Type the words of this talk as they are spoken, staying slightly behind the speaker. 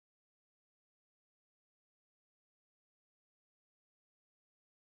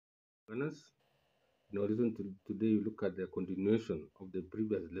Learners, in our lesson today, we look at the continuation of the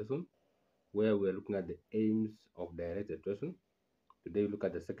previous lesson where we are looking at the aims of direct titration. Today, we look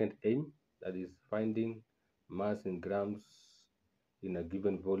at the second aim, that is finding mass in grams in a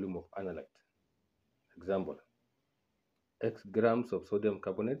given volume of analyte. Example: X grams of sodium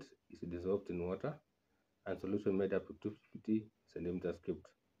carbonate is dissolved in water and solution made up to 250 centimeters cubed.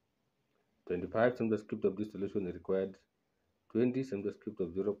 25 centimeters cubed of this solution is required. 20 centimeters cubed of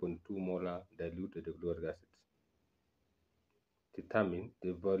 0.2 molar dilute hydrochloric acid. Determine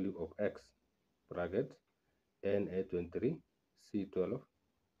the value of X bracket Na23, C12,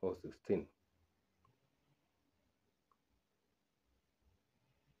 or 16.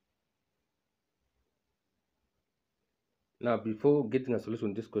 Now, before getting a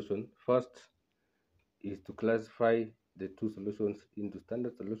solution to this question, first is to classify the two solutions into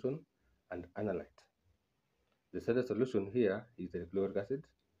standard solution and analyte. The standard solution here is the hydrochloric acid,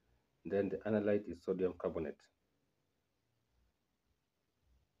 then the analyte is sodium carbonate.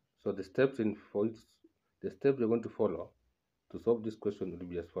 So the steps you're going to follow to solve this question will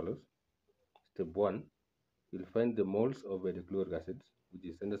be as follows. Step 1, you'll find the moles of hydrochloric acid, which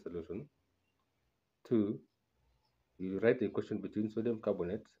is standard solution. 2, you write the equation between sodium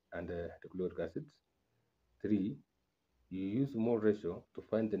carbonate and hydrochloric acid. 3, you use mole ratio to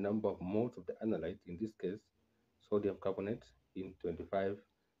find the number of moles of the analyte, in this case sodium carbonate, in 25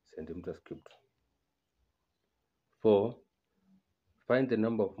 centimeters cubed. 4, find the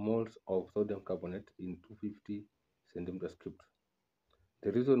number of moles of sodium carbonate in 250 centimeters cubed.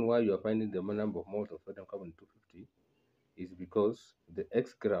 The reason why you are finding the number of moles of sodium carbonate in 250 is because the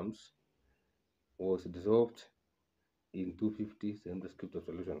X grams was dissolved in 250 centimeters cubed of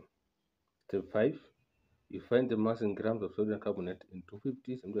solution. Step 5, you find the mass in grams of sodium carbonate in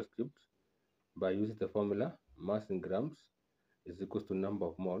 250 centimeters cubed by using the formula mass in grams is equals to number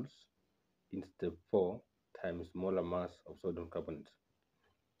of moles in step 4 times molar mass of sodium carbonate.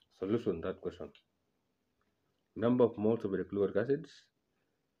 Solution to that question. Number of moles of hydrochloric acid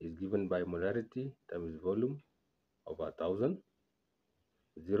is given by molarity times volume over 1000.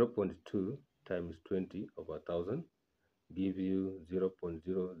 0.2 times 20 over 1000 give you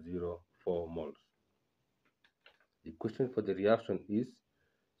 0.004 moles. The equation for the reaction is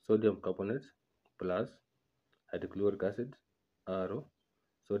sodium carbonate plus hydrochloric acid arrow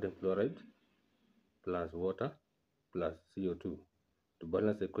sodium chloride plus water plus CO2. To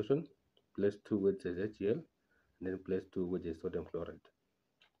balance the equation, place 2 wedges HCl and then place 2 wedges sodium chloride.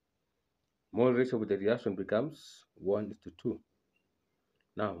 Mole ratio of the reaction becomes 1:2.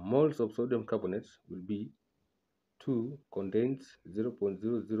 Now, moles of sodium carbonate will be 2 contains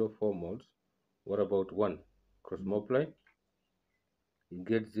 0.004 moles. What about 1? Cross multiply, you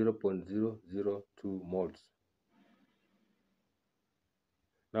get 0.002 moles.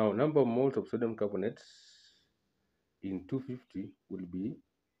 Now, number of moles of sodium carbonate in 250 will be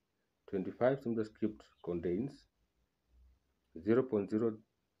 25 centimeters cubed contains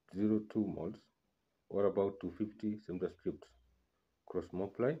 0.002 moles, or about 250 centimeters cubed. Cross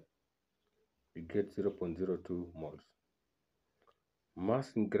multiply, you get 0.02 moles.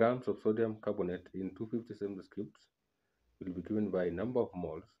 Mass in grams of sodium carbonate in 250 centimeters cubed will be given by number of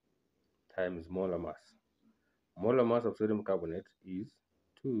moles times molar mass. Molar mass of sodium carbonate is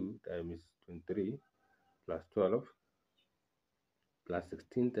 2 times 23 plus 12 plus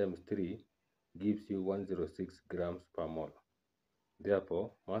 16 times 3 gives you 106 grams per mole.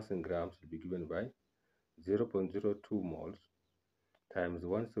 Therefore, mass in grams will be given by 0.02 moles times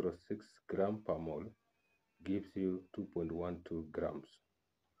 106 grams per mole gives you 2.12 grams.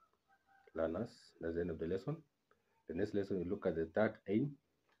 Learners, that's the end of the lesson. The next lesson we look at the third aim,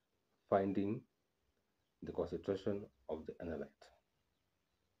 finding the concentration of the analyte.